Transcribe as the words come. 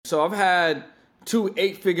So I've had 2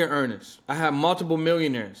 8-figure earners. I have multiple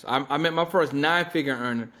millionaires. I met my first 9-figure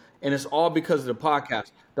earner, and it's all because of the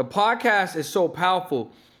podcast. The podcast is so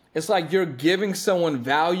powerful. It's like you're giving someone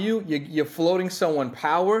value. You're floating someone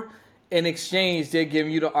power. In exchange, they're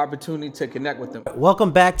giving you the opportunity to connect with them.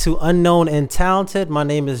 Welcome back to Unknown and Talented. My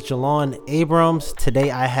name is Jalon Abrams.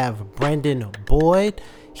 Today I have Brendan Boyd.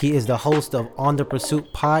 He is the host of On the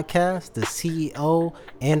Pursuit podcast, the CEO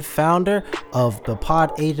and founder of the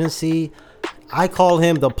pod agency. I call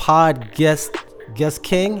him the pod guest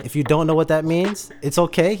king. If you don't know what that means, it's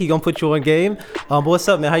okay. He gonna put you on game. But what's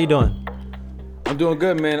up, man? How you doing? I'm doing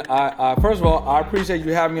good, man. I first of all, I appreciate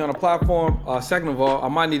you having me on the platform. Second of all, I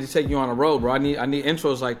might need to take you on the road, bro. I need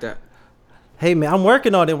intros like that. Hey, man, I'm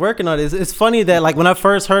working on it. It's funny that, like, when I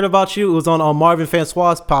first heard about you, it was on Marvin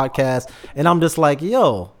Francois' podcast, and I'm just like,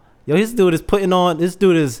 yo, this dude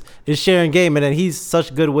is sharing game, and then he's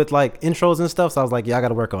such good with, like, intros and stuff, so I was like, yeah, I got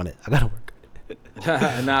to work on it. Nah,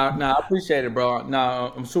 I appreciate it, bro.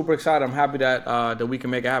 Nah, I'm super excited. I'm happy that we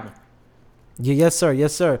can make it happen. Yeah, yes,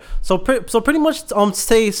 sir. So pretty much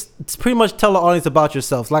pretty much tell the audience about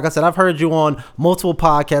yourself. Like I said, I've heard you on multiple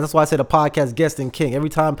podcasts. That's why I say the podcast guest and king. Every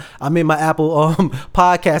time I'm in my Apple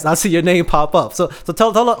podcast, I see your name pop up. So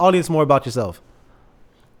tell the audience more about yourself.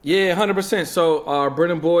 Yeah, 100%. So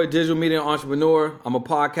Brendan Boyd, digital media entrepreneur. I'm a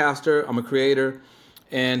podcaster. I'm a creator.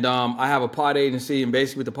 And I have a pod agency. And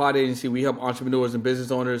basically with the pod agency, we help entrepreneurs and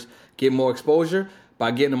business owners get more exposure by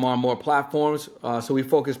getting them on more platforms. So we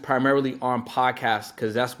focus primarily on podcasts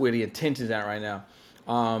because that's where the attention's at right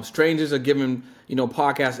now. Strangers are giving,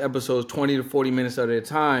 podcast episodes 20 to 40 minutes at a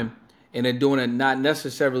time, and they're doing it not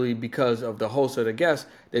necessarily because of the host or the guest.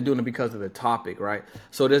 They're doing it because of the topic, right?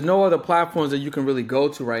 So there's no other platforms that you can really go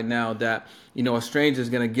to right now that, a stranger is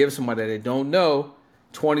going to give somebody that they don't know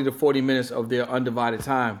 20 to 40 minutes of their undivided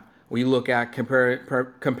time. When you look at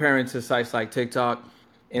comparing to sites like TikTok,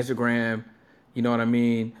 Instagram, you know what I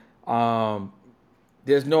mean?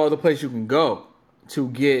 There's no other place you can go to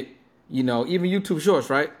get, even YouTube Shorts,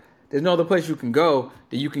 right? There's no other place you can go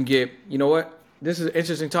that you can get, you know what? This is an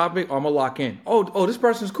interesting topic. I'm going to lock in. Oh, this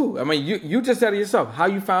person's cool. I mean, you just said it yourself. How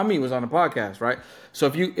you found me was on the podcast, right? So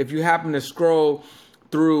if you happen to scroll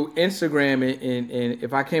through Instagram and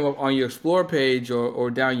if I came up on your Explore page or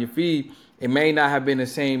down your feed, it may not have been the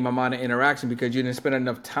same amount of interaction because you didn't spend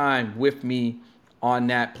enough time with me on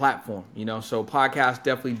that platform, so podcast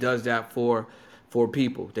definitely does that for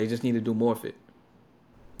people. They just need to do more of it.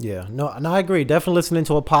 Yeah, no, I agree. Definitely listening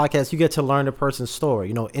to a podcast, you get to learn the person's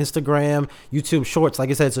story. Instagram, YouTube Shorts,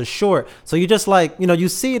 like I said, it's a short. So you just like, you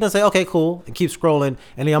see it and say, okay, cool, and keep scrolling.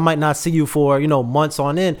 And then I might not see you for, months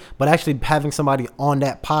on end, but actually having somebody on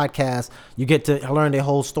that podcast, you get to learn their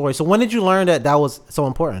whole story. So when did you learn that was so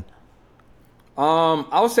important?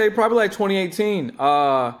 I would say probably like 2018.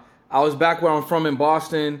 I was back where I'm from in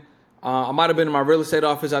Boston. I might have been in my real estate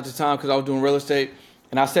office at the time because I was doing real estate.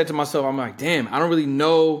 And I said to myself, I'm like, damn, I don't really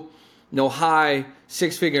know no high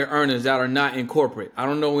 6-figure earners that are not in corporate. I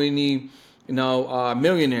don't know any,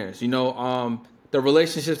 millionaires. The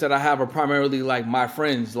relationships that I have are primarily like my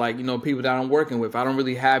friends, like, people that I'm working with. I don't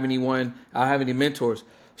really have anyone. I don't have any mentors.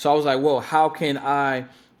 So I was like, well, how can I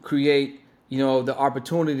create, the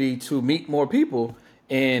opportunity to meet more people?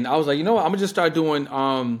 And I was like, I'm going to just start doing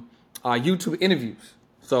YouTube interviews.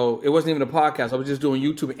 So it wasn't even a podcast. I was just doing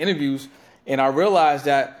YouTube interviews. And I realized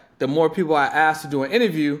that the more people I asked to do an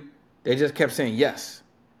interview, they just kept saying yes.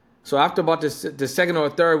 So after about the second or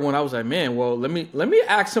third one, I was like, man, well, let me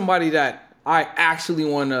ask somebody that I actually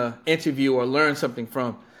want to interview or learn something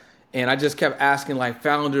from. And I just kept asking like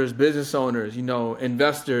founders, business owners,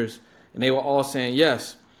 investors, and they were all saying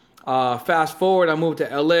yes. Fast forward, I moved to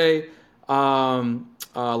LA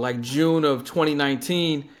like June of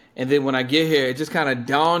 2019. And then when I get here, it just kind of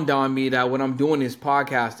dawned on me that what I'm doing is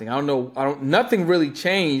podcasting. Nothing really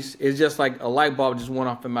changed. It's just like a light bulb just went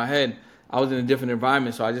off in my head. I was in a different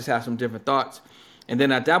environment, so I just had some different thoughts. And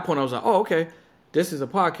then at that point, I was like, oh, okay, this is a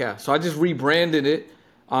podcast. So I just rebranded it.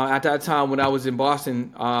 At that time when I was in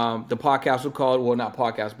Boston, the podcast was called, well, not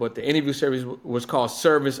podcast, but the interview series was called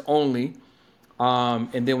Service Only.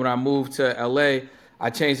 And then when I moved to LA, I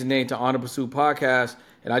changed the name to On the Pursuit Podcast.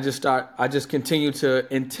 And I just continue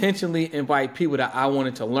to intentionally invite people that I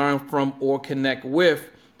wanted to learn from or connect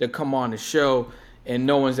with to come on the show, and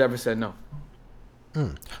no one's ever said no.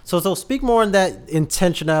 So speak more on that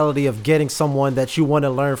intentionality of getting someone that you want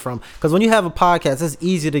to learn from. Because when you have a podcast, it's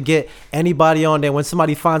easy to get anybody on there. When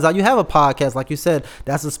somebody finds out you have a podcast, like you said,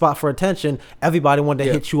 that's the spot for attention. Everybody wanted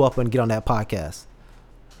to hit you up and get on that podcast.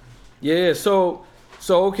 Yeah. So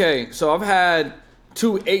I've had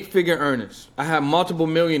 2 8-figure earners. I have multiple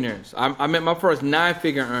millionaires. I met my first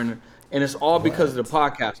 9-figure earner, and it's all because of the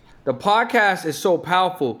podcast. The podcast is so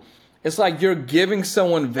powerful. It's like you're giving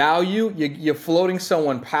someone value. You're floating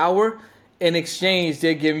someone power. In exchange,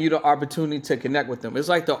 they're giving you the opportunity to connect with them. It's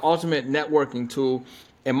like the ultimate networking tool.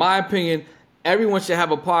 In my opinion, everyone should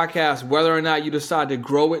have a podcast, whether or not you decide to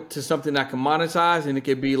grow it to something that can monetize, and it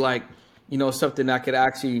could be like, something that could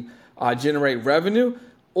actually generate revenue.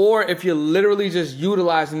 Or if you're literally just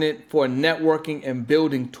utilizing it for a networking and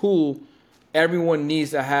building tool, everyone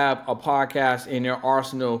needs to have a podcast in their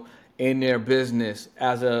arsenal, in their business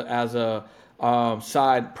as a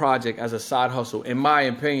side project, as a side hustle, in my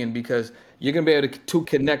opinion, because you're going to be able to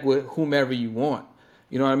connect with whomever you want.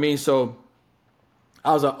 You know what I mean? So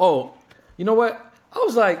I was like, oh, you know what? I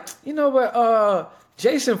was like,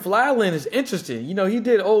 Jason Fladlin is interesting. He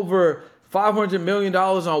did over $500 million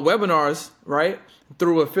on webinars, right?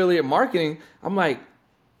 Through affiliate marketing. I'm like,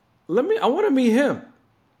 I want to meet him.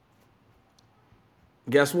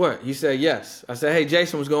 Guess what? He said yes. I said, hey,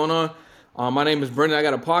 Jason, what's going on? My name is Brendan. I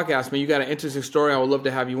got a podcast, man. You got an interesting story. I would love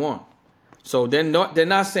to have you on. So they're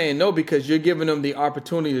not saying no, because you're giving them the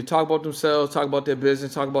opportunity to talk about themselves, talk about their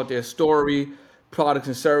business, talk about their story, products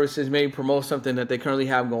and services, maybe promote something that they currently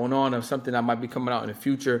have going on or something that might be coming out in the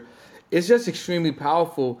future. It's just extremely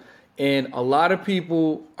powerful. And a lot of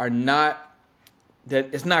people are not, that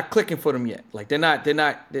it's not clicking for them yet. Like they're not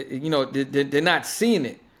seeing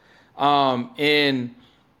it. And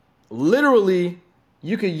literally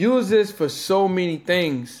you can use this for so many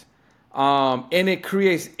things. And it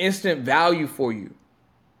creates instant value for you.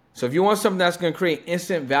 So if you want something that's going to create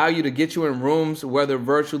instant value to get you in rooms, whether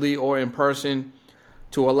virtually or in person,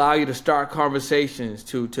 to allow you to start conversations,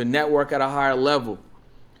 to network at a higher level,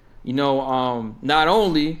 not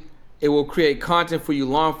only it will create content for you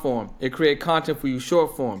long form, it create content for you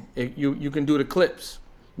short form. You can do the clips.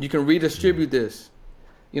 You can redistribute this.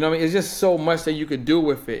 It's just so much that you could do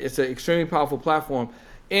with it. It's an extremely powerful platform.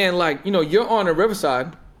 And you're on the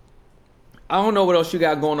Riverside. I don't know what else you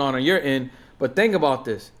got going on your end, but think about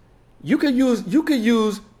this. You could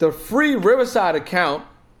use the free Riverside account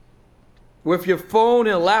with your phone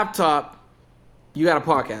and laptop. You got a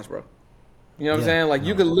podcast, bro. You know what I'm saying?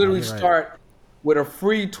 You could literally start with a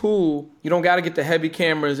free tool. You don't got to get the heavy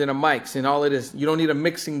cameras and the mics and all of this. You don't need a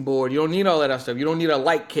mixing board. You don't need all of that stuff. You don't need a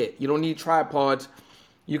light kit. You don't need tripods.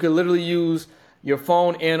 You can literally use your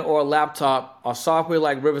phone and or laptop, a software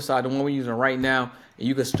like Riverside, the one we're using right now, and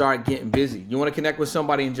you can start getting busy. You want to connect with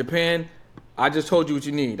somebody in Japan? I just told you what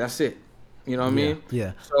you need. That's it. You know what I mean?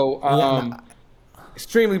 Yeah. So,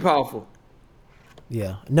 extremely powerful.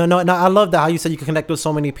 Yeah. No. I love that how you said you can connect with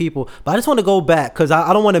so many people. But I just want to go back because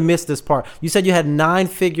I don't want to miss this part. You said you had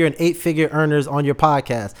 9-figure and 8-figure earners on your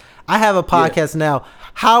podcast. I have a podcast now.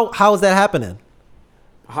 How is that happening?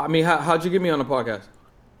 How'd you get me on the podcast?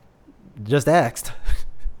 Just asked.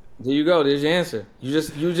 There you go. There's your answer. You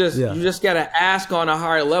just gotta ask on a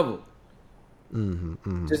higher level.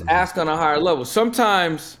 Just ask on a higher level.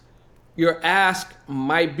 Sometimes your ask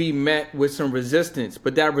might be met with some resistance,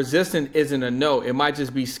 but that resistance isn't a no. It might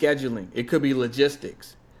just be scheduling. It could be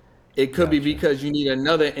logistics. It could be because you need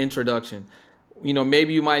another introduction.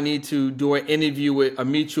 Maybe you might need to do an interview with a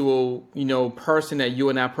mutual, person that you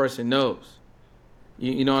and that person knows.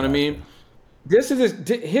 You know what I mean? Here's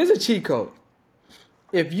a cheat code.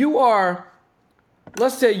 If you are,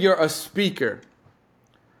 let's say you're a speaker.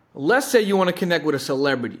 Let's say you want to connect with a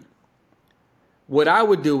celebrity. What I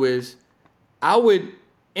would do is I would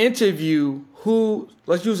interview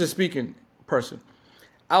let's use a speaking person.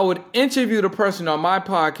 I would interview the person on my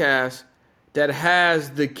podcast that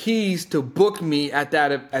has the keys to book me at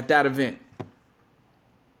that event.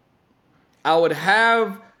 I would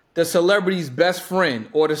have the celebrity's best friend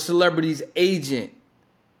or the celebrity's agent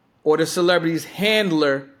or the celebrity's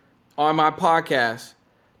handler on my podcast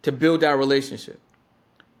to build that relationship,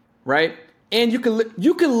 right? And you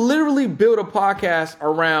can literally build a podcast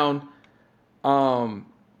around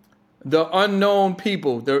the unknown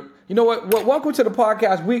people. Welcome to the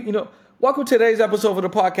podcast. Welcome to today's episode of the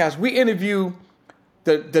podcast. We interview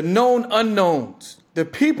the known unknowns, the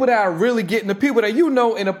people that are really getting, the people that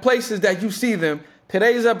in the places that you see them.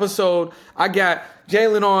 Today's episode, I got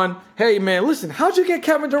Jalen on. Hey, man, listen, how'd you get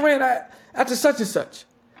Kevin Durant after such and such?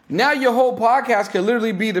 Now your whole podcast can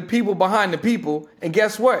literally be the people behind the people. And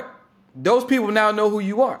guess what? Those people now know who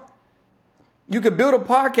you are. You could build a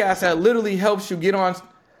podcast that literally helps you get on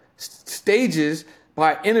stages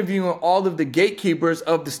by interviewing all of the gatekeepers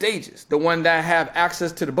of the stages, the one that have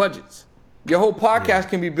access to the budgets. Your whole podcast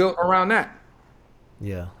can be built around that.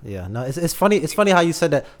 Yeah. No, it's funny. It's funny how you said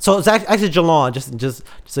that. So it's actually Jalon. Just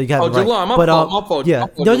so you have Oh, it right. Jalon, my But fault, my fault. yeah. My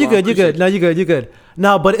fault, No, you're Jalon. good. You're Appreciate good. No, you're good. You're good.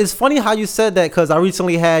 No, but it's funny how you said that because I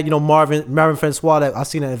recently had Marvin Francois that I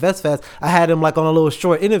seen at Invest Fest. I had him like on a little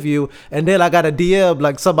short interview, and then I got a DM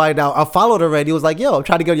like somebody that I followed already. He was like, "Yo, I'm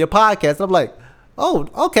trying to get on your podcast." And I'm like, "Oh,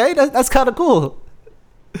 okay, that's kind of cool.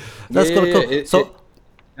 Yeah, That's yeah, kind of yeah. cool." So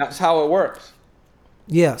That's how it works.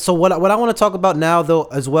 yeah. So what I want to talk about now though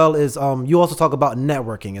as well is you also talk about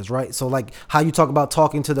networking is right. So like how you talk about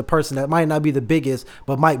talking to the person that might not be the biggest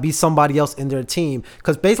but might be somebody else in their team.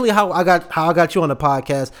 Because basically how I got you on the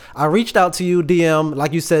podcast, I reached out to you DM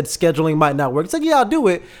like you said scheduling might not work. It's like yeah I'll do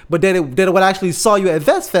it, but then when I actually saw you at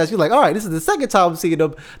Vest Fest, you're like all right this is the second time I'm seeing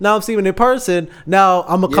them. Now I'm seeing them in person. Now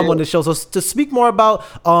I'm gonna come Yeah. on the show. So to speak more about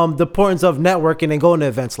the importance of networking and going to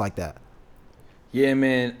events like that. Yeah,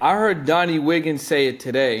 man. I heard Donnie Wiggins say it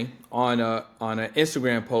today on an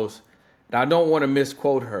Instagram post. And I don't want to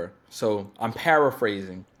misquote her, so I'm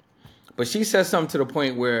paraphrasing. But she said something to the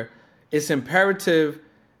point where it's imperative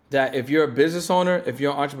that if you're a business owner, if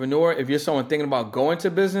you're an entrepreneur, if you're someone thinking about going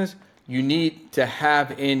to business, you need to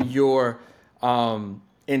have in your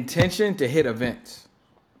intention to hit events.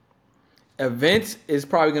 Events is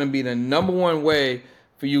probably going to be the number one way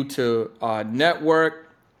for you to network,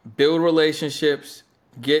 build relationships,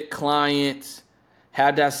 get clients,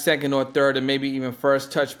 have that second or third and maybe even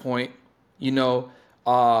first touch point,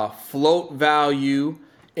 float value.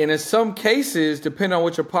 And in some cases, depending on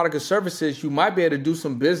what your product or service is, you might be able to do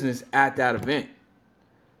some business at that event.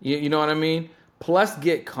 You know what I mean? Plus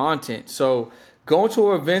get content. So going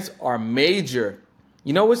to events are major.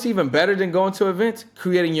 You know what's even better than going to events?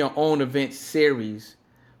 Creating your own event series,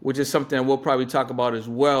 which is something that we'll probably talk about as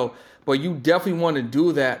well. But you definitely want to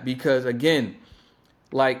do that because, again,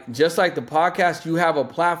 like just like the podcast, you have a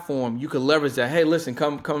platform. You can leverage that. Hey, listen,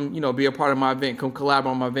 come, be a part of my event. Come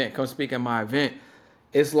collaborate on my event. Come speak at my event.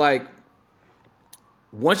 It's like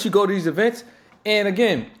once you go to these events, and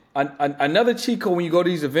again, another cheat code when you go to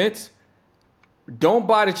these events, don't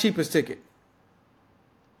buy the cheapest ticket.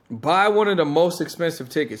 Buy one of the most expensive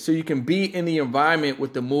tickets so you can be in the environment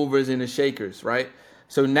with the movers and the shakers, right?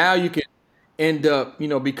 So now you can end up,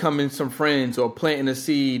 becoming some friends or planting a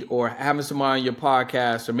seed or having somebody on your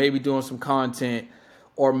podcast or maybe doing some content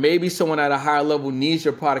or maybe someone at a higher level needs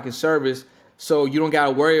your product and service. So you don't got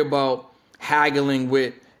to worry about haggling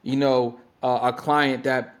with, a client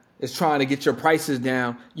that is trying to get your prices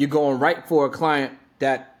down. You're going right for a client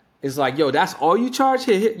that is like, yo, that's all you charge?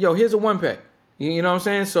 Here's a one pay. You know what I'm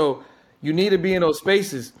saying? So you need to be in those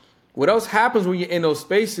spaces. What else happens when you're in those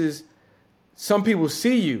spaces? Some people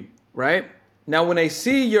see you, right? Now, when they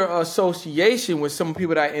see your association with some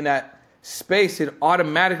people that are in that space, it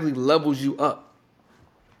automatically levels you up.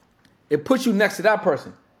 It puts you next to that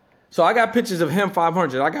person. So I got pictures of him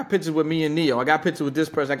 500. I got pictures with me and Neo. I got pictures with this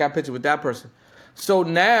person. I got pictures with that person. So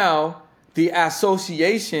now the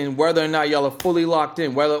association, whether or not y'all are fully locked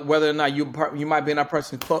in, whether or not you might be in that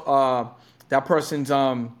person's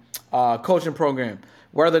coaching program,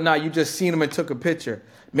 whether or not you just seen them and took a picture.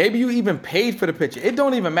 Maybe you even paid for the picture. It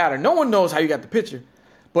don't even matter. No one knows how you got the picture.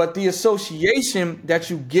 But the association that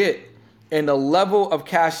you get and the level of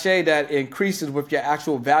cachet that increases with your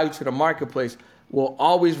actual value to the marketplace will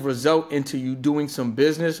always result into you doing some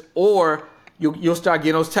business, or you'll start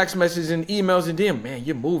getting those text messages and emails and DM. Man,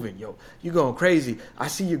 you're moving, yo. You're going crazy. I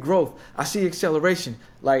see your growth. I see acceleration.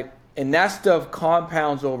 And that stuff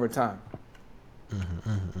compounds over time.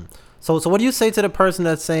 So what do you say to the person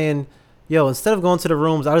that's saying, yo, instead of going to the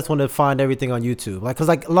rooms, I just want to find everything on YouTube? Like, cause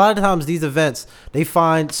like a lot of times these events, they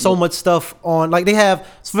find so much stuff on, like they have,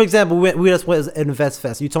 so for example, we just went to Invest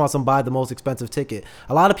Fest. You talking about buy the most expensive ticket.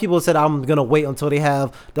 A lot of people said, I'm going to wait until they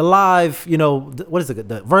have the live, what is it?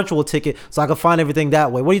 The virtual ticket. So I can find everything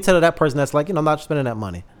that way. What do you tell that person that's like, I'm not spending that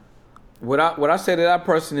money? What I say to that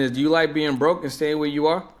person is, do you like being broke and staying where you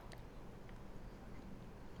are?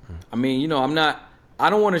 I mean, I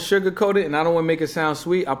don't want to sugarcoat it and I don't want to make it sound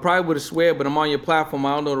sweet. I probably would have swear, but I'm on your platform.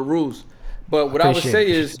 I don't know the rules. But what I would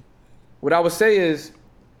say is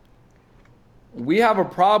we have a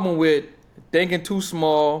problem with thinking too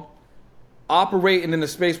small, operating in a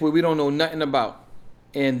space where we don't know nothing about.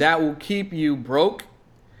 And that will keep you broke.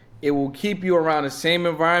 It will keep you around the same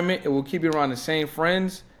environment. It will keep you around the same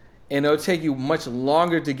friends. And it'll take you much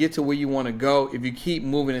longer to get to where you want to go if you keep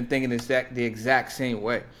moving and thinking the exact same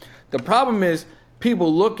way. The problem is,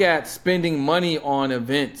 people look at spending money on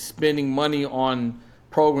events, spending money on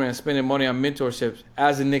programs, spending money on mentorships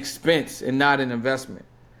as an expense and not an investment.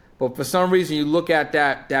 But for some reason, you look at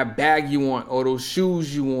that bag you want or those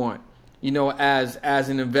shoes you want, as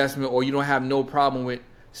an investment, or you don't have no problem with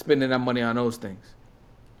spending that money on those things.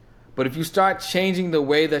 But if you start changing the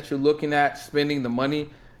way that you're looking at spending the money,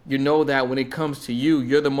 you know that when it comes to you,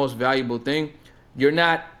 you're the most valuable thing. You're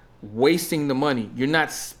not wasting the money. You're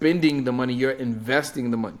not spending the money. You're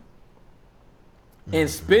investing the money. And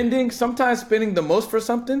sometimes spending the most for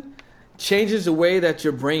something changes the way that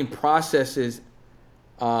your brain processes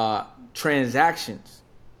transactions.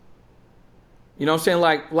 You know what I'm saying?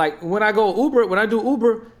 Like when I do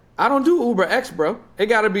Uber, I don't do Uber X, bro. It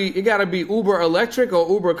gotta be Uber Electric or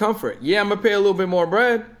Uber Comfort. Yeah, I'm gonna pay a little bit more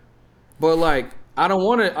bread, but like I don't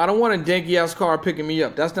want a danky ass car picking me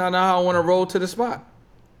up. That's not how I want to roll to the spot.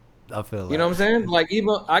 I feel like, you know what I'm saying? Like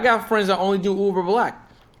even I got friends that only do Uber Black.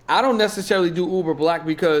 I don't necessarily do Uber Black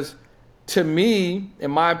because, to me,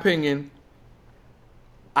 in my opinion,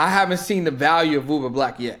 I haven't seen the value of Uber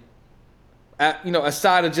Black yet.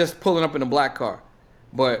 Aside of just pulling up in a black car,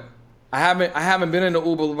 but I haven't been in the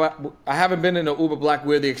Uber Black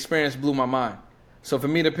where the experience blew my mind. So for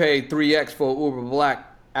me to pay 3x for Uber Black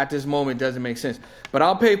at this moment doesn't make sense. But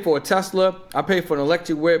I'll pay for a Tesla. I'll pay for an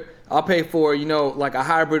electric whip. I'll pay for like a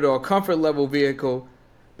hybrid or a comfort level vehicle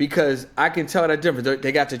because I can tell that difference.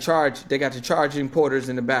 They got the charging porters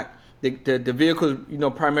in the back. The vehicle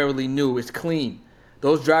is primarily new. It's clean.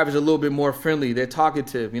 Those drivers are a little bit more friendly. They're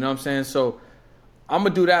talkative. You know what I'm saying? So I'm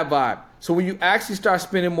gonna do that vibe. So when you actually start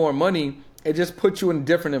spending more money, it just puts you in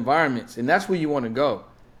different environments, and that's where you want to go.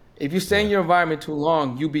 If you stay in your environment too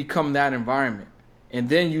long, you become that environment, and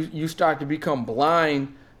then you start to become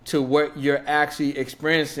blind to what you're actually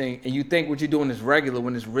experiencing, and you think what you're doing is regular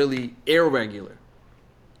when it's really irregular.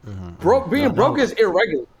 Being broke is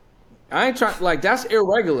irregular. I ain't trying that's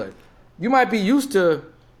irregular. You might be used to,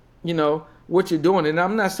 what you're doing, and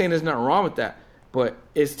I'm not saying there's nothing wrong with that, but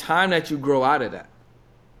it's time that you grow out of that.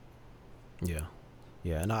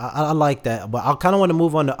 Yeah, and I like that, but I kind of want to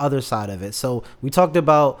move on the other side of it. So we talked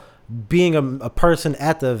about being a person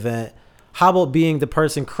at the event. How about being the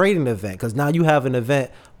person creating the event? Because now you have an event,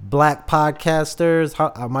 Black Podcasters.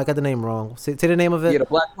 I might got the name wrong. Say the name of it.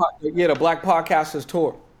 Yeah, the Black Podcasters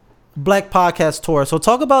Tour. Black Podcast Tour. So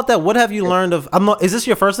talk about that. What have you learned of? Is this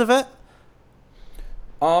your first event?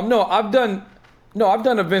 No, I've done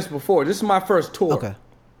events before. This is my first tour.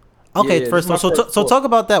 Okay, first one. So talk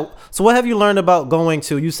about that. So what have you learned about going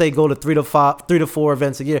to? You say go to 3 to 4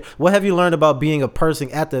 events a year. What have you learned about being a person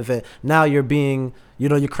at the event? Now you're being,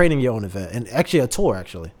 you're creating your own event and actually a tour.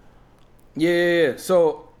 Actually. Yeah.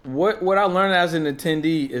 So what I learned as an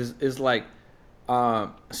attendee is like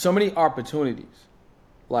so many opportunities.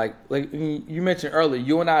 Like you mentioned earlier,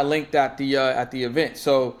 you and I linked at the event.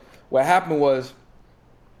 So what happened was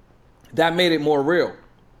that made it more real.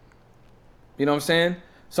 You know what I'm saying?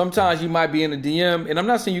 Sometimes you might be in a DM, and I'm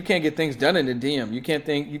not saying you can't get things done in the DM. You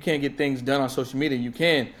can't get things done on social media. You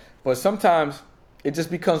can, but sometimes it just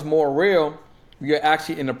becomes more real. You're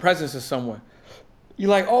actually in the presence of someone. You're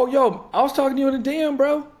like, oh, yo, I was talking to you in the DM,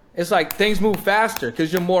 bro. It's like things move faster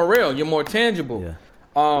because you're more real. You're more tangible.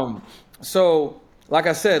 Yeah. So, like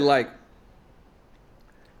I said,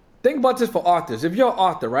 think about this for authors. If you're an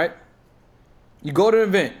author, right? You go to an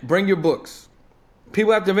event, bring your books.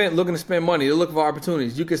 People at the event looking to spend money. They're looking for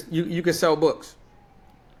opportunities. You can sell books,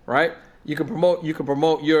 right? You can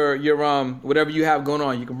promote your whatever you have going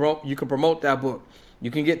on. You can promote that book. You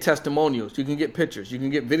can get testimonials. You can get pictures. You can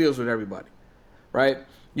get videos with everybody, right?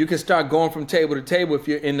 You can start going from table to table if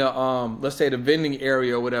you're in the let's say the vending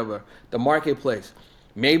area or whatever, the marketplace.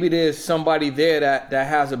 Maybe there's somebody there that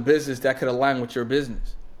has a business that could align with your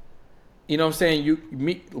business. You know what I'm saying? You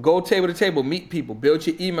go table to table, meet people, build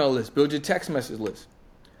your email list, build your text message list.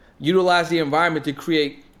 Utilize the environment to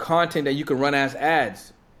create content that you can run as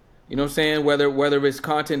ads. You know what I'm saying? Whether it's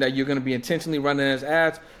content that you're going to be intentionally running as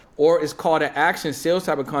ads, or it's call to action sales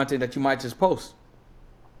type of content that you might just post.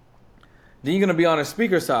 Then you're going to be on a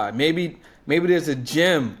speaker side. Maybe there's a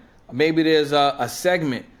gym. Maybe there's a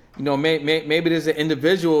segment. Maybe there's an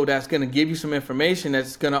individual that's going to give you some information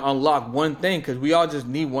that's going to unlock one thing, because we all just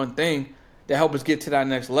need one thing to help us get to that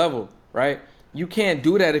next level, right? You can't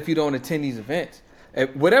do that if you don't attend these events.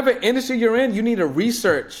 Whatever industry you're in, you need to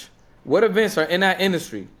research what events are in that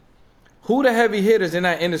industry. Who the heavy hitters in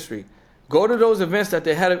that industry? Go to those events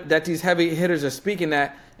that these heavy hitters are speaking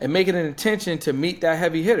at and make it an intention to meet that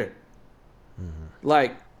heavy hitter.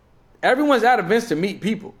 Like, everyone's at events to meet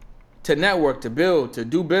people, to network, to build, to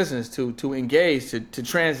do business, to engage, to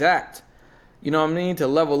transact. You know what I mean? To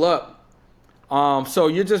level up. So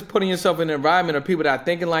you're just putting yourself in an environment of people that are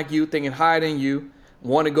thinking like you, thinking higher than you,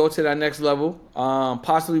 want to go to that next level,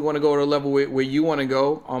 possibly want to go to a level where you want to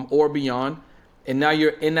go, or beyond. And now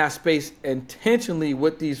you're in that space intentionally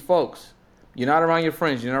with these folks. You're not around your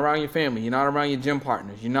friends. You're not around your family. You're not around your gym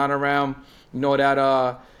partners. You're not around,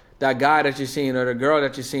 that guy that you're seeing or the girl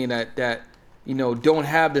that you're seeing that don't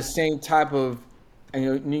have the same type of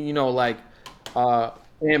like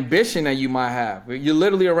ambition that you might have. You're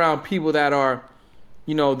literally around people that are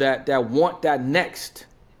that want that next,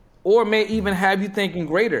 or may even have you thinking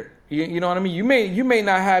greater. You know what I mean? You may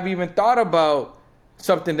not have even thought about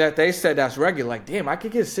something that they said that's regular. Like, damn, I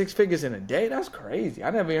could get 6 figures in a day. That's crazy.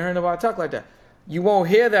 I never even heard nobody talk like that. You won't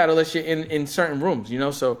hear that unless you're in certain rooms.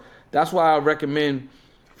 So that's why I recommend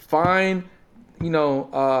find some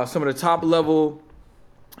of the top level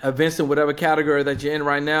events in whatever category that you're in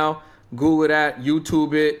right now. Google that,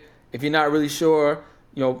 YouTube it. If you're not really sure,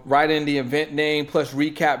 write in the event name plus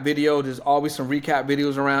recap video. There's always some recap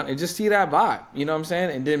videos around, and just see that vibe. You know what I'm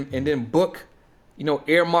saying? And then book,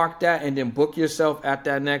 earmark that, and then book yourself at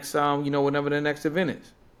that next, whenever the next event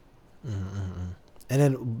is. Mm-hmm. And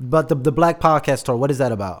then, but the Black Podcast Tour, what is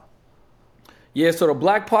that about? Yeah, so the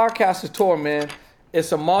Black Podcasters Tour, man,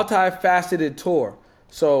 it's a multifaceted tour.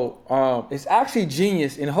 So it's actually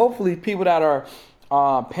genius, and hopefully people that are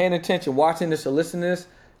paying attention, watching this or listening to this,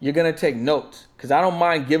 you're going to take notes, because I don't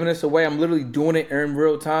mind giving this away. I'm literally doing it in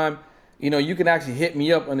real time. You can actually hit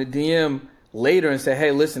me up on the DM later and say,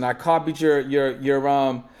 hey, listen, I copied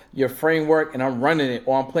your framework and I'm running it,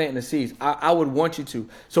 or I'm planting the seeds. I would want you to.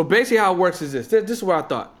 So basically how it works is this. This is what I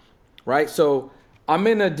thought, right? So I'm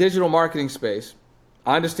in a digital marketing space.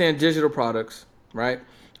 I understand digital products, right?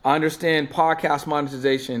 I understand podcast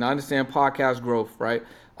monetization. I understand podcast growth, right?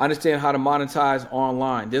 I understand how to monetize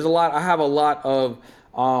online. I have a lot of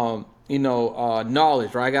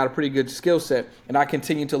knowledge, right? I got a pretty good skill set, and I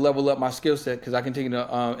continue to level up my skill set because I continue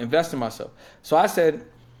to invest in myself. So I said,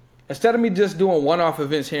 instead of me just doing one-off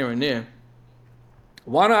events here and there,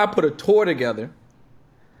 why don't I put a tour together?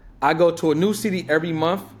 I go to a new city every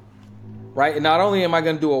month, right? And not only am I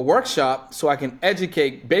going to do a workshop so I can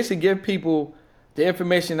educate, basically give people the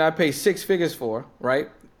information I pay 6 figures for, right?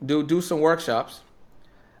 Do some workshops.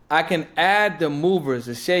 I can add the movers,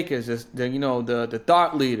 the shakers, the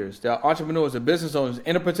thought leaders, the entrepreneurs, the business owners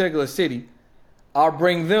in a particular city. I'll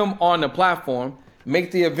bring them on the platform,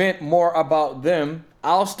 make the event more about them.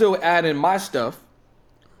 I'll still add in my stuff,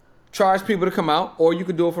 charge people to come out, or you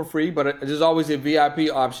can do it for free, but there's always a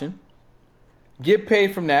VIP option. Get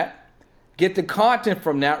paid from that. Get the content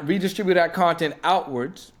from that, redistribute that content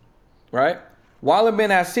outwards, right? While I'm in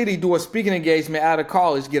that city, do a speaking engagement out of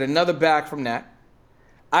college, get another bag from that.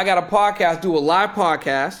 I got a podcast, do a live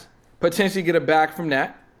podcast, potentially get a bag from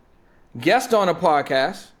that. Guest on a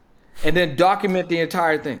podcast, and then document the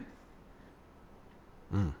entire thing.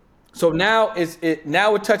 So now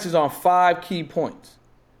it touches on 5 key points,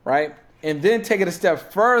 right? And then take it a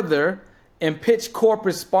step further and pitch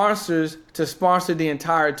corporate sponsors to sponsor the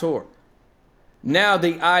entire tour. Now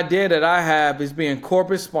the idea that I have is being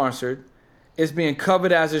corporate sponsored. It's being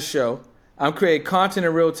covered as a show. I'm creating content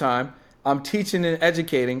in real time. I'm teaching and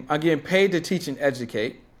educating. I'm getting paid to teach and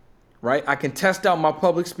educate, right? I can test out my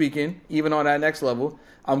public speaking, even on that next level.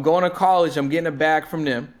 I'm going to college. I'm getting a bag from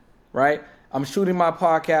them, right? I'm shooting my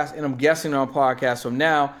podcast and I'm guesting on podcasts. So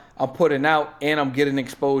now I'm putting out and I'm getting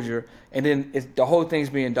exposure. And then the whole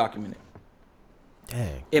thing's being documented.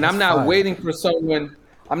 Dang, and I'm not fire. waiting for someone.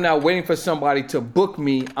 I'm not waiting for somebody to book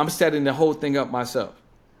me. I'm setting the whole thing up myself,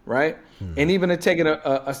 right? And even to take it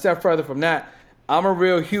a step further from that, I'm a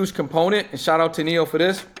real huge component, and shout out to Neo for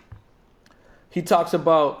this. He talks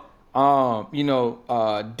about,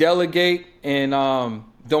 delegate and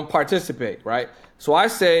don't participate, right? So I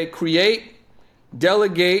say create,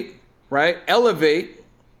 delegate, right? Elevate,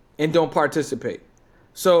 and don't participate.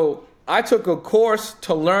 So I took a course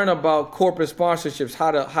to learn about corporate sponsorships,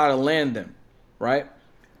 how to land them, right?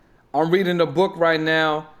 I'm reading a book right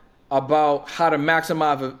now about how to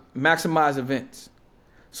maximize events.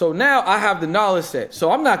 So now I have the knowledge set. So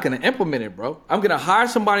I'm not going to implement it, bro. I'm going to hire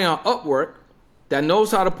somebody on Upwork that knows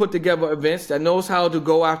how to put together events, that knows how to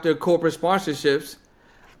go after corporate sponsorships.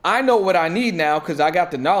 I know what I need now because I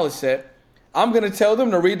got the knowledge set. I'm going to tell them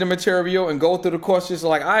to read the material and go through the course just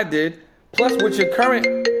like I did. Plus with your current,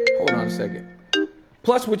 hold on a second.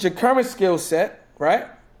 Plus with your current skill set, right?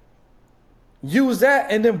 Use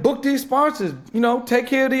that and then book these sponsors, take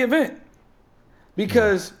care of the event.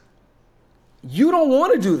 Because you don't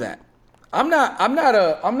want to do that. I'm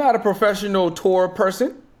not a professional tour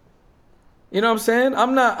person. You know what I'm saying?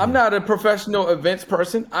 I'm not a professional events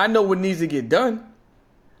person. I know what needs to get done.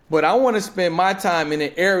 But I want to spend my time in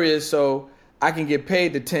the areas so I can get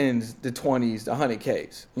paid the 10s, the 20s, the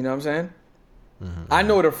 100Ks. You know what I'm saying? Mm-hmm. I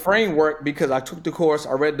know the framework because I took the course,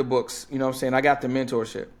 I read the books, you know what I'm saying? I got the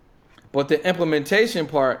mentorship. But the implementation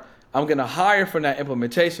part, I'm going to hire for that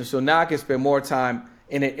implementation. So now I can spend more time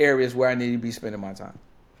in the areas where I need to be spending my time.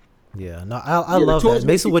 Yeah, no, I Yeah, the love that. tools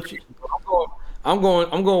Basically, make what you, efficient. But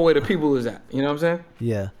I'm going where the people is at. You know what I'm saying?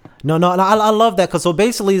 yeah. No, and I love that because so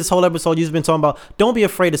basically this whole episode you've been talking about don't be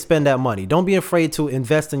afraid to spend that money. Don't be afraid to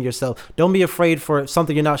invest in yourself. Don't be afraid for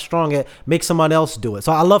something you're not strong at. Make someone else do it.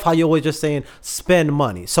 So I love how you're always just saying spend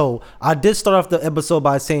money. So I did start off the episode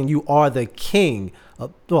by saying you are the king.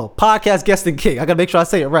 Well, podcast guest and king. I gotta make sure I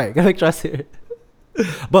say it right. Gotta make sure I say it.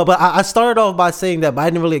 But I started off by saying that, but I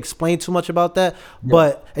didn't really explain too much about that. Yeah.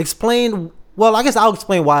 But explain. Well, I guess I'll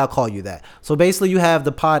explain why I call you that. So basically, you have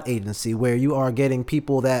the pod agency where you are getting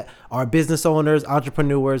people that are business owners,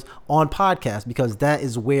 entrepreneurs on podcasts because that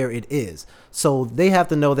is where it is. So they have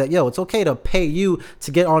to know that, yo, it's okay to pay you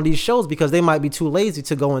to get on these shows because they might be too lazy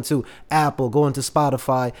to go into Apple, go into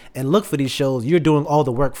Spotify and look for these shows. You're doing all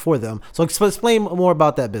the work for them. So explain more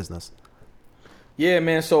about that business. Yeah,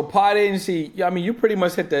 man. So pod agency, I mean, you pretty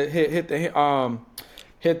much hit the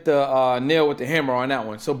nail with the hammer on that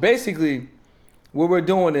one. So basically, what we're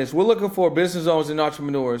doing is we're looking for business owners and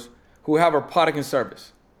entrepreneurs who have a product and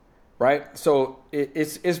service, right? So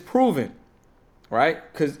it's proven, right?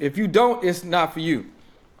 Because if you don't, it's not for you.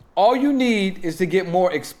 All you need is to get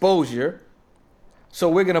more exposure. So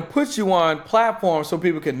we're gonna put you on platforms so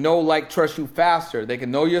people can know, like, trust you faster. They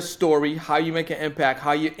can know your story, how you make an impact,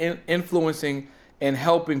 how you're influencing and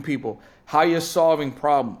helping people, how you're solving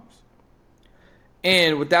problems.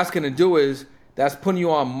 And what that's going to do is that's putting you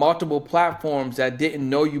on multiple platforms that didn't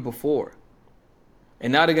know you before.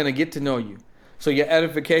 And now they're going to get to know you. So your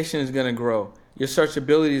edification is going to grow. Your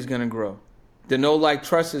searchability is going to grow. The know, like,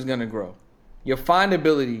 trust is going to grow. Your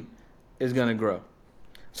findability is going to grow.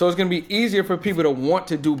 So it's going to be easier for people to want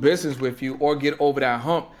to do business with you or get over that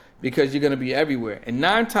hump because you're going to be everywhere. And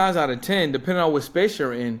 9 times out of 10, depending on what space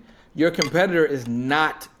you're in, your competitor is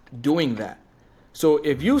not doing that. So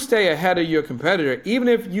if you stay ahead of your competitor, even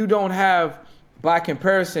if you don't have, by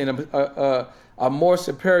comparison, a more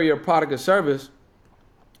superior product or service,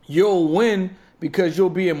 you'll win because you'll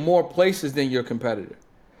be in more places than your competitor.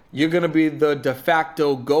 You're going to be the de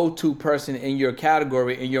facto go-to person in your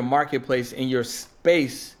category, in your marketplace, in your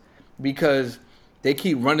space, because they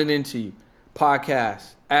keep running into you.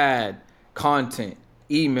 Podcast, ad, content,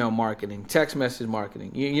 email marketing, text message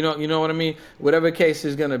marketing. You know what I mean? Whatever case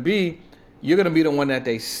is going to be, you're going to be the one that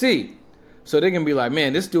they see. So they can be like,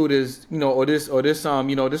 man, this dude is, or this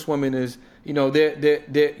this woman is, they're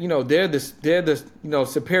the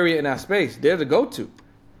superior in that space. They're the go-to.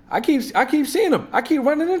 I keep seeing them. I keep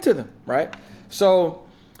running into them, right? So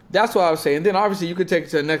that's what I was saying. Then obviously you could take it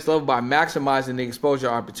to the next level by maximizing the exposure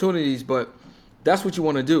opportunities, but that's what you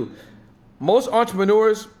want to do. Most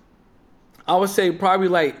entrepreneurs, I would say probably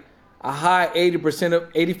like a high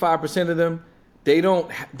 85% of them, they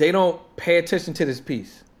don't pay attention to this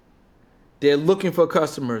piece. They're looking for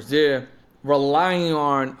customers. They're relying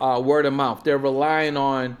on word of mouth. They're relying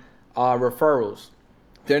on referrals.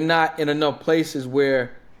 They're not in enough places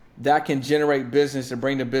where that can generate business and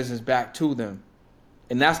bring the business back to them.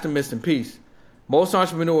 And that's the missing piece. Most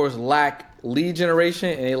entrepreneurs lack lead generation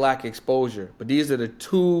and they lack exposure. But these are the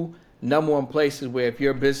 2 number 1 places where if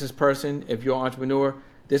you're a business person, if you're an entrepreneur,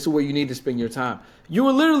 this is where you need to spend your time. You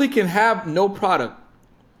literally can have no product,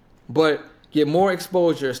 but get more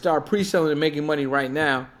exposure, start pre-selling and making money right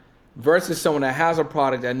now versus someone that has a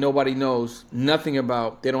product that nobody knows nothing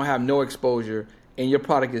about. They don't have no exposure and your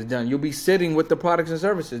product is done. You'll be sitting with the products and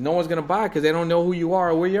services. No one's going to buy because they don't know who you are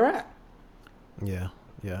or where you're at. Yeah.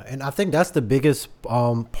 Yeah, and I think that's the biggest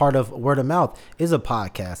part of word of mouth is a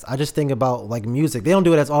podcast. I just think about like music. They don't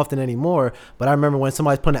do it as often anymore, but I remember when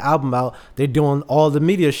somebody's putting an album out, they're doing all the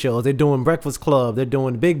media shows. They're doing Breakfast Club. They're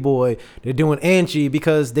doing Big Boy. They're doing Angie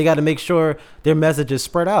because they got to make sure their message is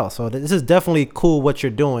spread out. So this is definitely cool what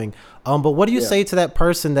you're doing. But what do you say to that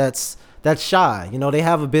person that's shy? They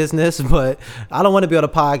have a business, but I don't want to be on a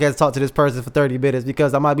podcast and talk to this person for 30 minutes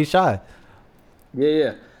because I might be shy.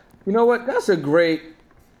 Yeah. You know what? That's a great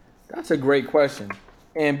question.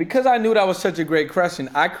 And because I knew that was such a great question,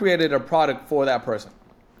 I created a product for that person.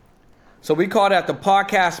 So we call that the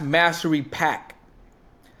Podcast Mastery Pack.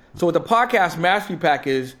 So what the Podcast Mastery Pack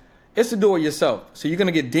is, it's to do it yourself. So you're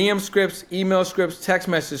going to get DM scripts, email scripts, text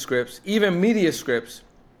message scripts, even media scripts,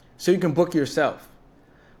 so you can book yourself.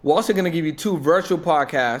 We're also going to give you 2 virtual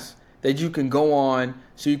podcasts that you can go on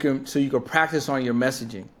so you can practice on your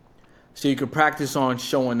messaging. So you can practice on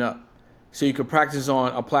showing up. So you can practice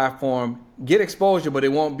on a platform, get exposure, but it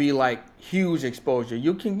won't be like huge exposure.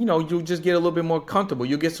 You can, you'll just get a little bit more comfortable.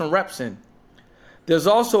 You'll get some reps in. There's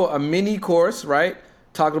also a mini course, right?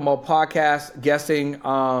 Talking about podcast guesting,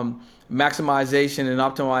 maximization and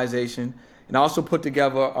optimization. And I also put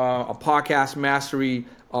together a podcast mastery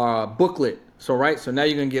booklet. So right, so now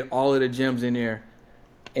you're gonna get all of the gems in there,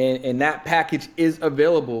 and that package is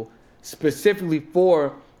available specifically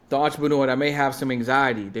for the entrepreneur that may have some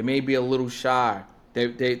anxiety. They may be a little shy. They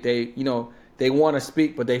they want to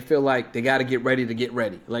speak, but they feel like they got to get ready to get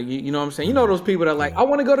ready. Like you know what I'm saying? You know those people that are like, I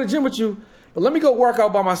want to go to the gym with you, but let me go work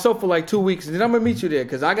out by myself for like 2 weeks, and then I'm gonna meet you there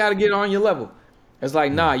because I got to get on your level. It's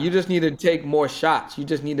like, nah, you just need to take more shots. You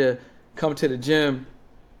just need to come to the gym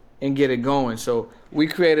and get it going. So we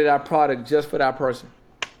created our product just for that person.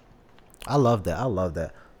 I love that. I love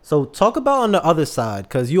that. So talk about on the other side,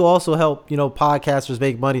 because you also help, podcasters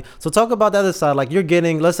make money. So talk about the other side. Like you're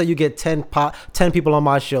getting, let's say you get 10 people on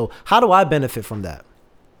my show. How do I benefit from that?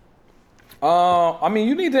 I mean,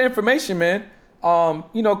 you need the information, man. A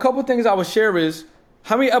couple things I would share is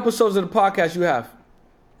how many episodes of the podcast you have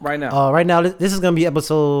right now? Right now, this is going to be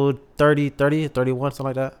episode 30, 31, something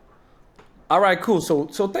like that. All right, cool. So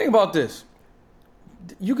think about this.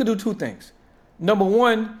 You could do two things. Number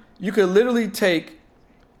one, you could literally take,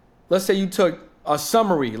 let's say you took a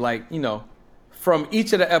summary, from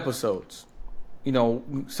each of the episodes.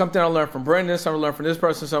 Something I learned from Brendan, something I learned from this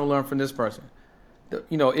person, something I learned from this person.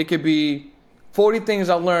 It could be 40 things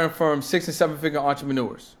I learned from 6 and 7 figure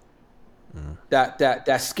entrepreneurs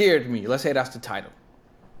that scared me. Let's say that's the title.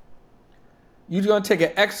 You're going to take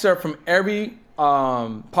an excerpt from every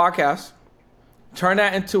podcast, turn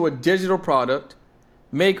that into a digital product,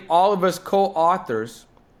 make all of us co-authors,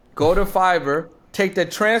 go to Fiverr, take the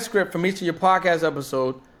transcript from each of your podcast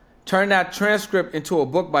episode, turn that transcript into a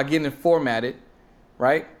book by getting it formatted,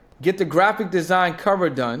 right? Get the graphic design cover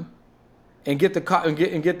done, and get the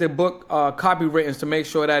book copywritten to make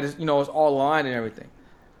sure that it's all aligned and everything.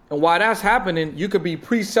 And while that's happening, you could be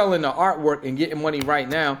pre-selling the artwork and getting money right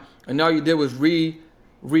now, and all you did was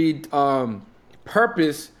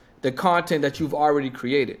purpose the content that you've already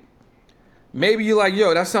created. Maybe you're like,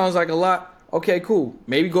 yo, that sounds like a lot. Okay, cool.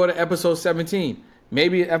 Maybe go to episode 17.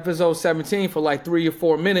 Maybe episode 17 for like 3 or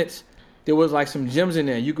 4 minutes, there was like some gems in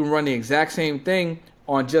there. You can run the exact same thing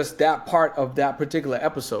on just that part of that particular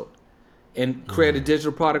episode and create a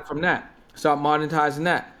digital product from that. Start monetizing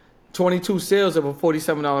that. 22 sales of a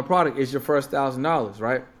 $47 product is your first $1,000,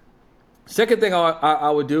 right? Second thing I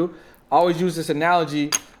would do, I always use this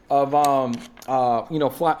analogy of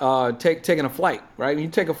taking a flight, right? When you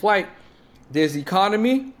take a flight, there's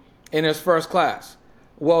economy and there's first class.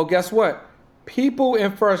 Well, guess what? People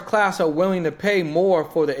in first class are willing to pay more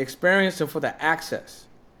for the experience and for the access.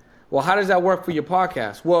 Well, how does that work for your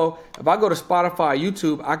podcast? Well, if I go to Spotify,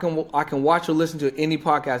 YouTube, I can watch or listen to any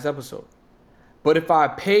podcast episode. But if I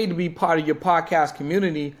pay to be part of your podcast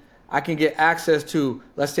community, I can get access to,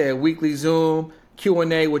 let's say, a weekly Zoom,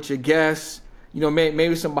 Q&A with your guests,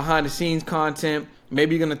 maybe some behind the scenes content.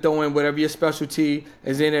 Maybe you're going to throw in whatever your specialty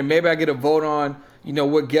is in there. Maybe I get a vote on,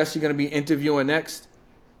 what guests you're going to be interviewing next,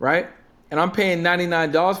 right? And I'm paying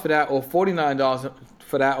 $99 for that or $49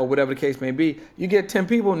 for that or whatever the case may be. You get 10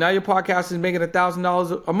 people, now your podcast is making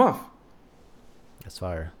 $1,000 a month. That's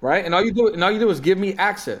fire. Right? And all you do is give me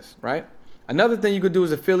access, right? Another thing you could do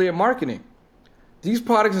is affiliate marketing. These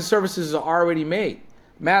products and services are already made.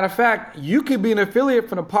 Matter of fact, you could be an affiliate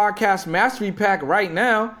for the Podcast Mastery Pack right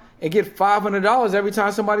now and get $500 every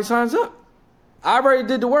time somebody signs up. I already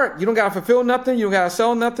did the work. You don't got to fulfill nothing. You don't got to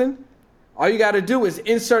sell nothing. All you got to do is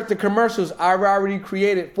insert the commercials I've already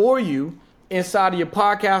created for you inside of your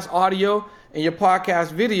podcast audio and your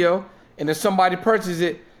podcast video. And if somebody purchases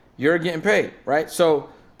it, you're getting paid, right? So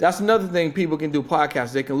that's another thing people can do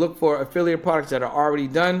podcasts. They can look for affiliate products that are already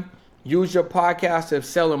done. Use your podcast to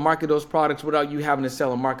sell and market those products without you having to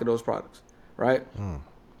sell and market those products, right?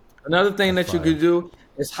 Another thing that you could do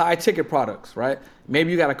is high ticket products, right?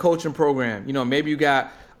 Maybe you got a coaching program. Maybe you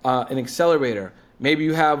got an accelerator. Maybe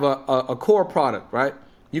you have a core product, right?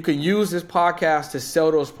 You can use this podcast to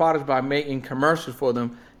sell those products by making commercials for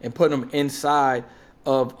them and put them inside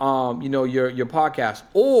of your podcast.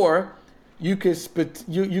 Or you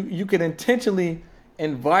could intentionally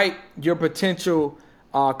invite your potential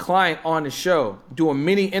client on the show, do a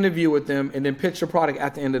mini interview with them, and then pitch your product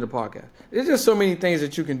at the end of the podcast. There's just so many things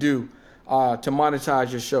that you can do to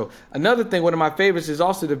monetize your show. Another thing, one of my favorites, is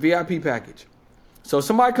also the VIP package. So if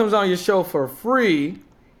somebody comes on your show for free,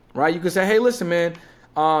 right? You can say, hey, listen, man,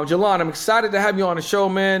 Jalon, I'm excited to have you on the show,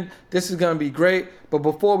 man. This is going to be great. But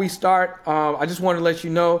before we start, I just want to let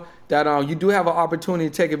you know that you do have an opportunity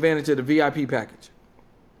to take advantage of the VIP package.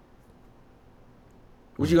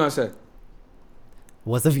 What you going to say?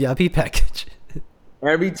 What's the VIP package?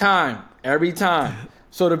 Every time.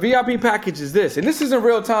 So the VIP package is this, and this is in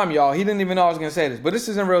real time, y'all. He didn't even know I was going to say this, but this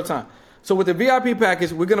is in real time. So with the VIP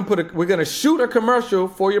package, we're gonna shoot a commercial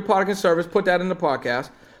for your product and service, put that in the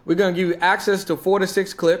podcast. We're gonna give you access to 4 to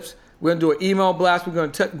 6 clips. We're gonna do an email blast. We're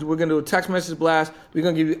gonna do a text message blast. We're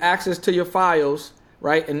gonna give you access to your files,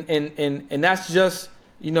 right? And that's just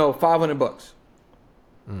 $500.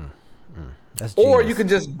 That's Or genius. you can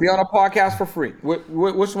just be on a podcast for free.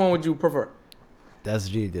 Which one would you prefer? That's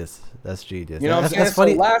genius. That's genius. You know what I'm saying? That's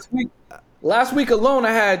funny. So last week alone,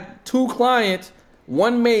 I had 2 clients.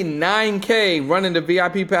 One made $9K running the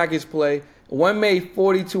VIP package play. One made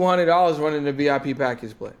 $4,200 running the VIP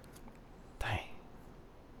package play. Dang.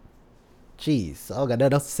 Jeez, I got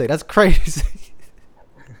nothing else to say. That's crazy.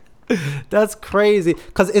 That's crazy.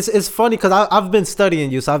 Cause it's funny because I've been studying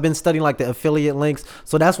you, so I've been studying like the affiliate links.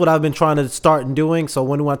 So that's what I've been trying to start and doing. So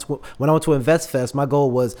when I went to InvestFest, my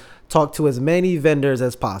goal was talk to as many vendors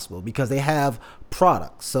as possible because they have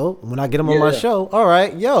products. So when I get them on my show, all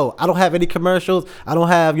right, I don't have any commercials. I don't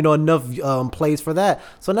have enough plays for that.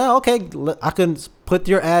 So now, okay, I can put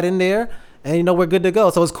your ad in there. And we're good to go.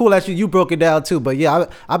 So it's cool that you broke it down too. But yeah,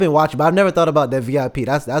 I've been watching, but I've never thought about that VIP.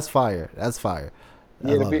 That's fire. That's fire.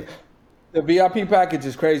 Yeah, the VIP package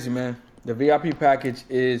is crazy, man. The VIP package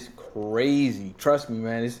is crazy. Trust me,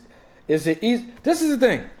 man. It's an easy. This is the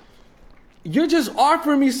thing. You're just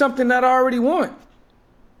offering me something that I already want.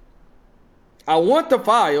 I want the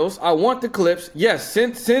files. I want the clips. Yes,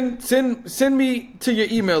 send me to your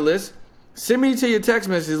email list. Send me to your text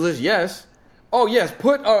message list. Yes. Oh yes.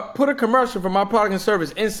 Put a commercial for my product and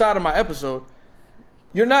service inside of my episode.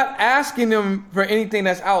 You're not asking them for anything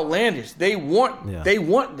that's outlandish. They want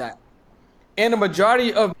that. And the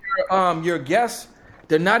majority of your guests,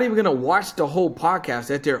 they're not even gonna watch the whole podcast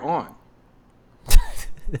that they're on.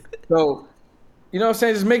 So, you know what I'm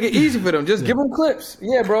saying? Just make it easy for them. Just give them clips.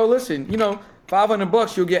 Yeah, bro. Listen,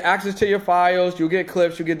 $500, you'll get access to your files. You'll get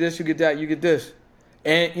clips. You get this. You get that. You get this.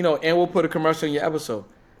 And and we'll put a commercial in your episode.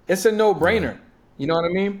 It's a no-brainer. You know what I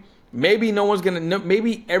mean? Maybe no one's gonna.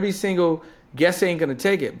 Maybe every single guest ain't gonna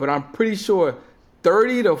take it, but I'm pretty sure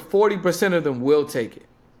 30 to 40% of them will take it.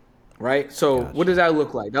 Right? So What does that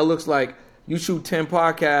look like? That looks like you shoot 10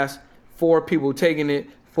 podcasts, 4 people taking it,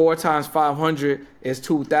 4 times 500 is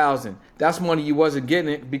 2,000. That's money you wasn't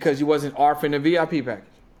getting it because you wasn't offering the VIP package.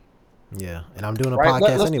 Yeah, and I'm doing a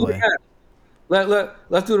podcast anyway.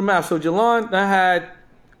 Let's do the math. So Jalon, I had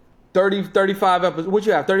 35 episodes. What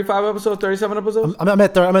you have? 35 episodes? 37 episodes? I'm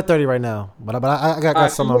at 30 right now, but I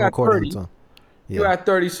got some I'm recording. So. Yeah. You at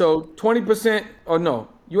 30, so 20%, or no,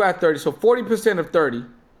 you at 30, so 40% of 30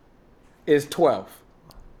 is 12.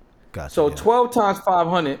 Gotcha. So 12 times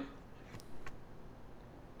 500.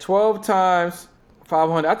 12 times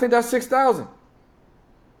 500. I think that's 6,000.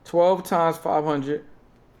 12 times 500.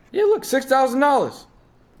 Yeah, look, $6,000.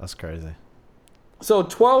 That's crazy. So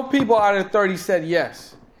 12 people out of 30 said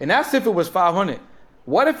yes. And that's if it was 500.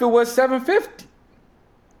 What if it was 750?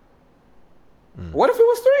 What if it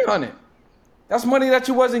was 300? That's money that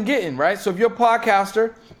you wasn't getting, right? So if you're a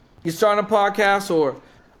podcaster, you're starting a podcast, or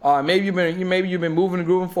maybe you've been moving and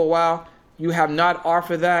grooving for a while, you have not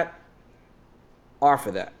offered that, offer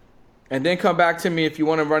that. And then come back to me if you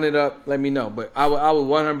want to run it up, let me know. But I would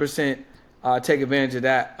 100% take advantage of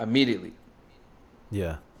that immediately.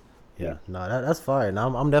 Yeah. No, that's fire.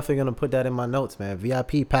 Now I'm definitely gonna put that in my notes, man.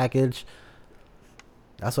 VIP package.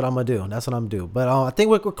 That's what I'm gonna do. That's what I'm gonna do. But I think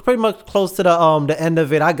we're pretty much close to the end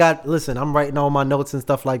of it. I'm writing all my notes and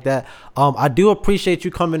stuff like that. I do appreciate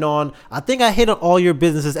you coming on. I think I hit on all your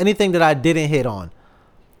businesses. Anything that I didn't hit on?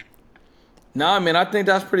 Nah, man, I think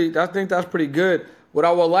that's pretty good. What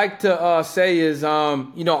I would like to say is,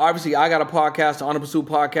 obviously I got a podcast, the On the Pursuit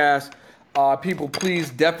podcast. People, please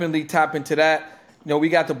definitely tap into that. We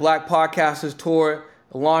got the Black Podcasters Tour.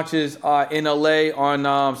 It launches in LA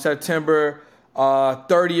on September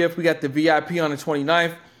 30th. We got the VIP on the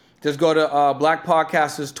 29th. Just go to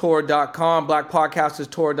blackpodcasterstour.com,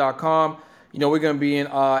 blackpodcasterstour.com. We're going to be in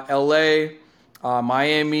LA,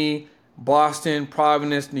 Miami, Boston,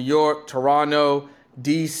 Providence, New York, Toronto,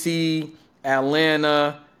 DC,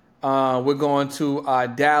 Atlanta. We're going to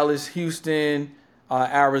Dallas, Houston,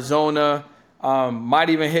 Arizona.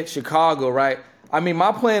 Might even hit Chicago, right? I mean,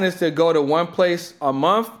 my plan is to go to one place a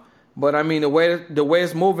month, but I mean, the way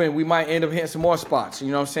it's moving, we might end up hitting some more spots. You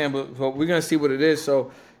know what I'm saying? But we're going to see what it is.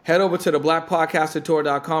 So head over to the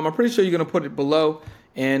blackpodcastertour.com. I'm pretty sure you're going to put it below.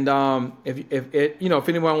 And if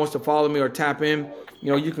anyone wants to follow me or tap in,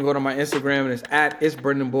 you can go to my Instagram, and it's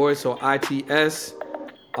Brendan Boyd. So ITS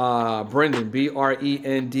Brendan, BRENDAN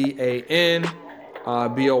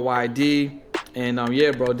BOYD. And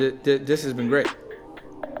yeah, bro, this has been great.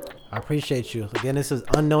 I appreciate you. Again, this is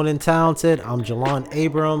Unknown and Talented. I'm Jalon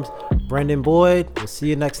Abrams, Brendan Boyd. We'll see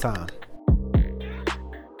you next time.